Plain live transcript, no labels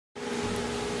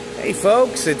Hey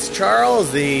folks, it's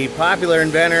Charles, the popular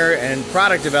inventor and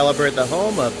product developer at the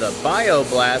home of the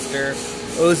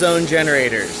Bio3Blaster ozone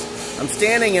generators. I'm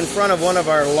standing in front of one of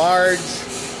our large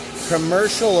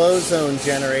commercial ozone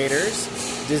generators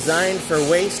designed for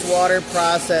wastewater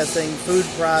processing, food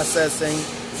processing,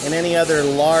 and any other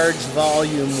large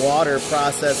volume water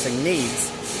processing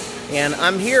needs. And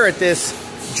I'm here at this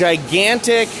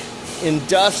gigantic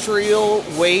industrial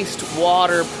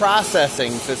wastewater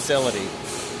processing facility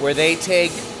where they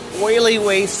take oily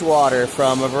wastewater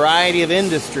from a variety of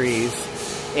industries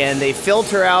and they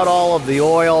filter out all of the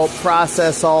oil,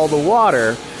 process all the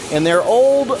water, and their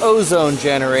old ozone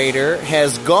generator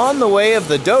has gone the way of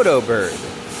the dodo bird.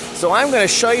 So I'm going to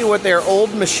show you what their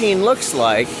old machine looks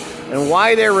like and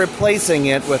why they're replacing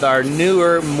it with our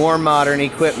newer, more modern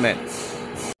equipment.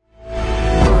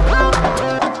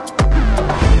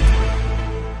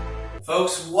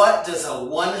 Folks, what does a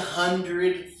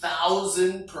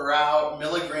 100,000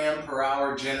 milligram per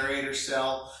hour generator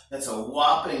cell that's a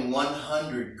whopping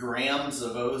 100 grams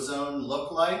of ozone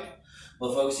look like?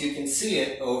 Well, folks, you can see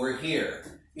it over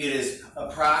here. It is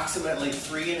approximately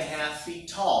 3.5 feet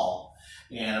tall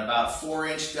and about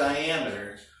 4-inch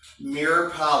diameter, mirror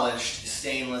polished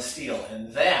stainless steel.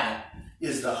 And that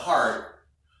is the heart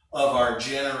of our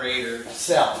generator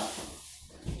cell.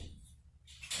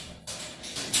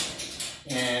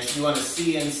 And if you want to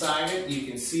see inside it, you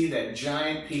can see that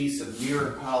giant piece of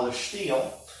mirror polished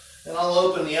steel. And I'll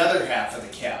open the other half of the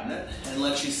cabinet and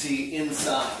let you see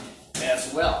inside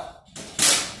as well.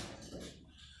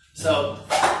 So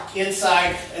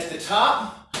inside at the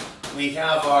top, we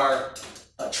have our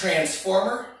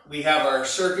transformer. We have our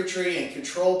circuitry and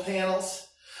control panels.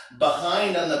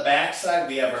 Behind on the back side,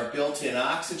 we have our built-in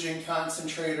oxygen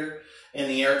concentrator, and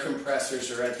the air compressors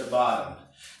are at the bottom.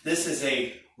 This is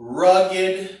a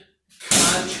rugged,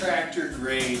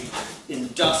 contractor-grade,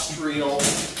 industrial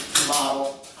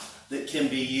model that can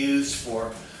be used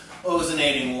for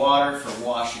ozonating water for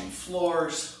washing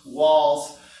floors,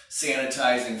 walls,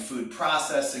 sanitizing food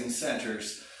processing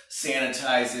centers,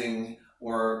 sanitizing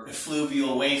or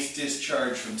effluvial waste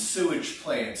discharge from sewage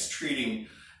plants, treating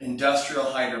industrial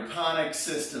hydroponic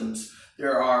systems.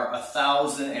 There are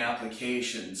 1,000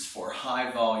 applications for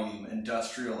high-volume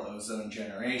industrial ozone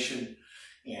generation.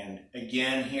 And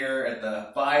again, here at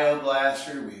the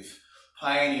Bio3Blaster, we've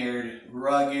pioneered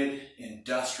rugged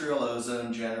industrial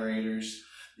ozone generators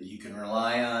that you can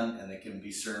rely on and that can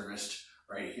be serviced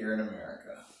right here in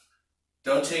America.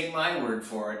 Don't take my word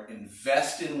for it.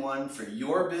 Invest in one for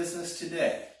your business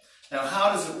today. Now,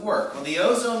 how does it work? Well, the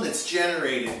ozone that's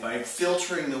generated by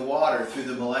filtering the water through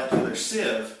the molecular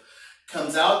sieve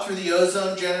comes out through the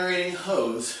ozone generating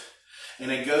hose,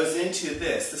 and it goes into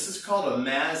this. This is called a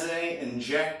masse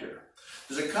injector.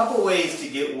 There's a couple ways to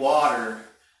get water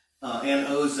and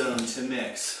ozone to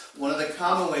mix. One of the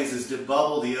common ways is to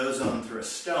bubble the ozone through a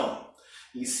stone.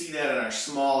 You see that in our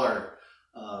smaller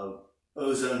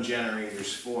ozone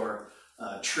generators for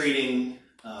treating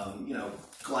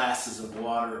glasses of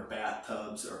water or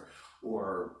bathtubs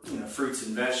or fruits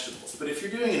and vegetables. But if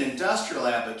you're doing an industrial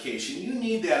application, you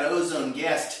need that ozone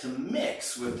gas to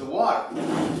mix with the water.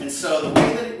 And so the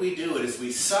way that we do it is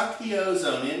we suck the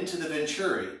ozone into the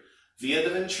venturi via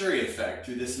the venturi effect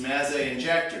through this masse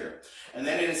injector, and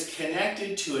then it is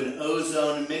connected to an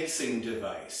ozone mixing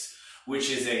device, which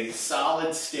is a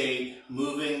solid state,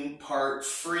 moving part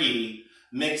free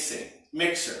mixer.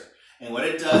 And what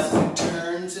it does is it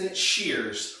turns and it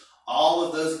shears all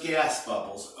of those gas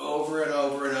bubbles over and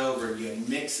over and over again,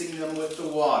 mixing them with the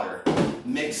water,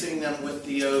 mixing them with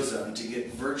the ozone to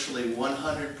get virtually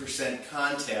 100%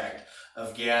 contact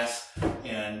of gas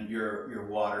and your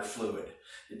water fluid.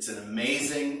 It's an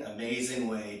amazing, amazing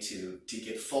way to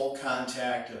get full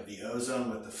contact of the ozone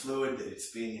with the fluid that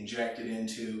it's being injected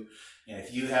into. And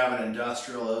if you have an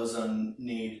industrial ozone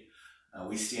need,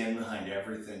 we stand behind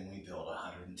everything we build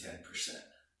 110%.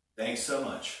 Thanks so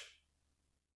much.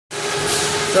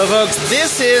 So folks,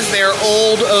 this is their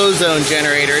old ozone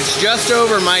generator. It's just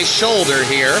over my shoulder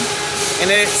here, and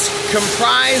it's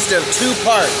comprised of two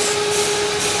parts.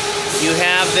 You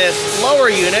have this lower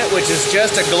unit, which is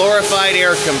just a glorified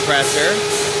air compressor,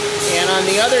 and on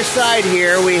the other side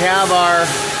here we have our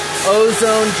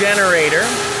ozone generator,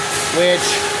 which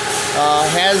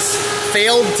has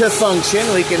failed to function.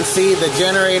 We can see the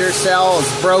generator cell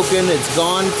is broken, it's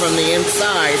gone from the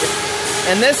inside.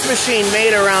 And this machine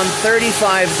made around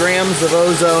 35 grams of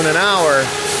ozone an hour,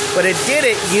 but it did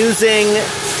it using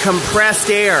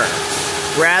compressed air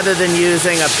rather than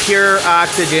using a pure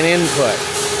oxygen input.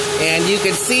 And you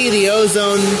can see the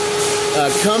ozone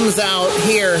comes out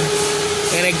here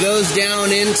and it goes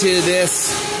down into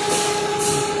this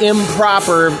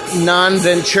improper,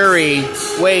 non-Venturi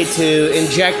way to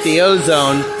inject the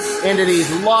ozone into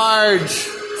these large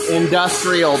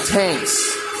industrial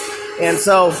tanks. And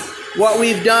so what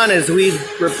we've done is we've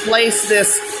replaced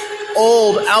this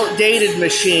old, outdated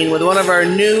machine with one of our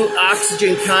new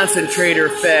oxygen concentrator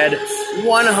fed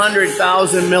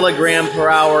 100,000 milligram per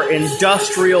hour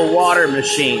industrial water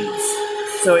machines.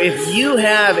 So if you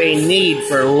have a need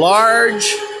for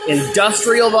large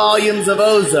industrial volumes of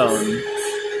ozone,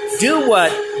 do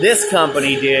what this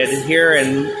company did here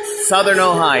in Southern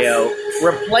Ohio.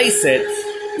 Replace it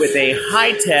with a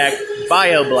high-tech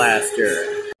BioBlaster.